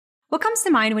What comes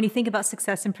to mind when you think about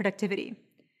success and productivity?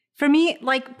 For me,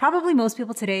 like probably most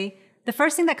people today, the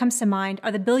first thing that comes to mind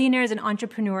are the billionaires and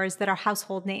entrepreneurs that are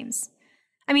household names.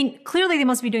 I mean, clearly they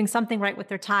must be doing something right with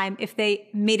their time if they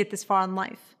made it this far in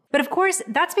life. But of course,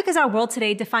 that's because our world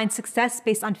today defines success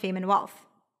based on fame and wealth.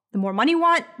 The more money you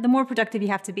want, the more productive you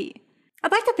have to be.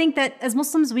 I'd like to think that as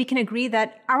Muslims, we can agree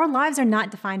that our lives are not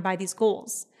defined by these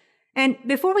goals. And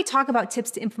before we talk about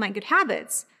tips to implement good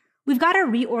habits, we've got to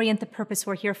reorient the purpose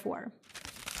we're here for.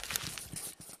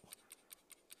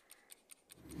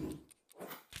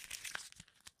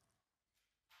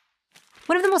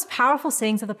 One of the most powerful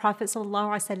sayings of the Prophet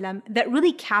ﷺ that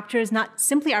really captures not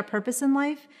simply our purpose in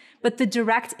life, but the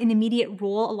direct and immediate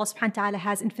role Allah subhanahu wa ta'ala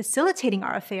has in facilitating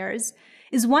our affairs,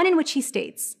 is one in which he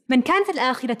states, "Man كانت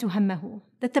الآخرة همه,"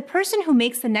 that the person who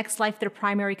makes the next life their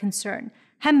primary concern,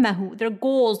 همه, their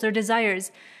goals, their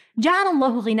desires, جعل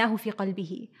الله غناه في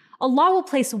قلبه. Allah will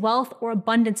place wealth or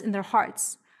abundance in their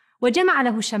hearts. وجمع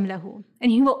له شمله,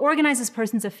 and he will organize this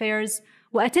person's affairs.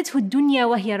 وأتته الدنيا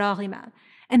وهي راغمة,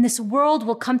 and this world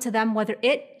will come to them whether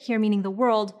it, here meaning the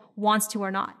world, wants to or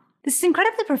not. This is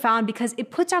incredibly profound because it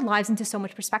puts our lives into so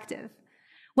much perspective.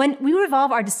 When we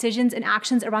revolve our decisions and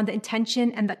actions around the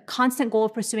intention and the constant goal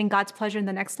of pursuing God's pleasure in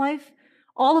the next life,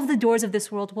 all of the doors of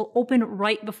this world will open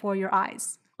right before your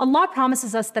eyes. Allah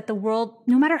promises us that the world,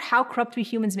 no matter how corrupt we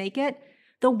humans make it,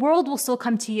 the world will still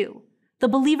come to you, the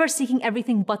believer seeking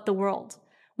everything but the world.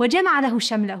 وَجَمَعَ لَهُ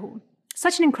شَمْلَهُ.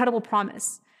 Such an incredible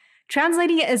promise.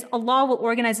 Translating it as Allah will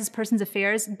organize this person's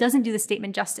affairs doesn't do the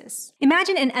statement justice.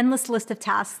 Imagine an endless list of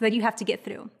tasks that you have to get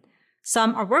through.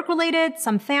 Some are work-related,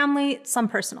 some family, some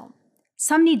personal.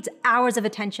 Some need hours of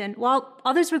attention, while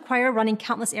others require running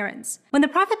countless errands. When the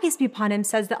Prophet, peace be upon him,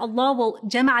 says that Allah will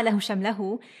جَمَعَ لَهُ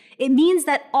شَمْلَهُ, it means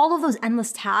that all of those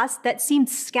endless tasks that seemed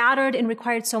scattered and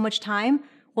required so much time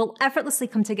will effortlessly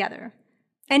come together.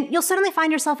 And you'll suddenly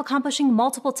find yourself accomplishing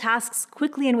multiple tasks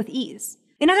quickly and with ease.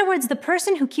 In other words, the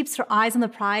person who keeps their eyes on the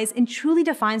prize and truly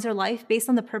defines their life based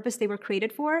on the purpose they were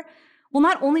created for will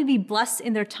not only be blessed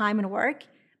in their time and work,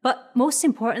 but most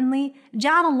importantly,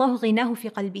 جَعَلَ اللَّهُ غِنَاهُ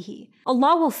فِي قَلْبِهِ.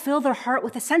 Allah will fill their heart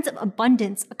with a sense of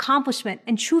abundance, accomplishment,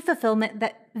 and true fulfillment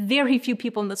that very few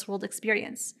people in this world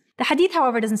experience. The hadith,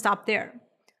 however, doesn't stop there.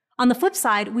 On the flip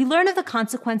side, we learn of the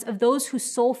consequence of those whose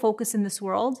sole focus in this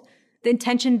world, the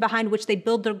intention behind which they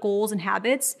build their goals and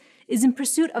habits, is in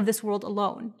pursuit of this world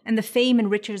alone and the fame and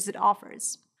riches it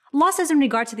offers. Allah says in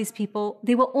regard to these people,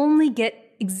 they will only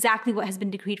get exactly what has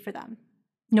been decreed for them.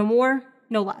 No more,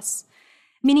 no less.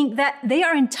 Meaning that they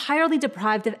are entirely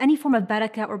deprived of any form of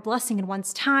barakah or blessing in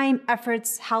one's time,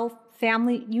 efforts, health,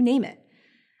 family, you name it.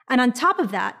 And on top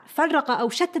of that, فَرَّقَ أَوْ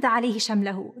شَتَّتَ عَلَيْهِ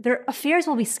شَمْلَهُ, their affairs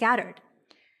will be scattered.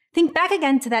 Think back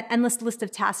again to that endless list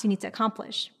of tasks you need to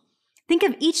accomplish. Think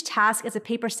of each task as a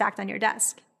paper stacked on your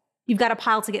desk. You've got a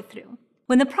pile to get through.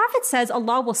 When the Prophet says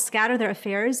Allah will scatter their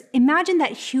affairs, imagine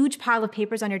that huge pile of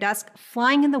papers on your desk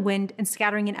flying in the wind and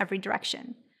scattering in every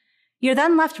direction. You're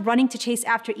then left running to chase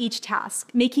after each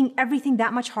task, making everything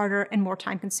that much harder and more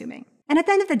time-consuming. And at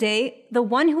the end of the day, the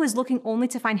one who is looking only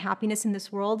to find happiness in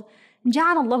this world,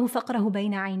 جَعَلَ اللَّهُ فَقْرَهُ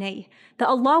بَيْنَ عَيْنَيْهِ, that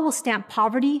Allah will stamp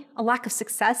poverty, a lack of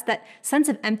success, that sense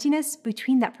of emptiness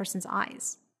between that person's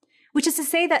eyes. Which is to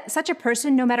say that such a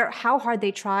person, no matter how hard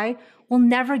they try, will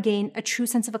never gain a true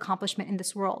sense of accomplishment in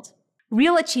this world.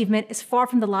 Real achievement is far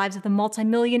from the lives of the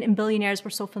multi-million and billionaires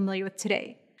we're so familiar with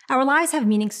today. Our lives have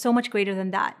meaning so much greater than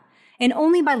that. And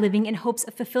only by living in hopes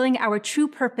of fulfilling our true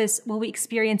purpose will we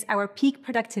experience our peak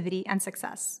productivity and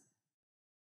success.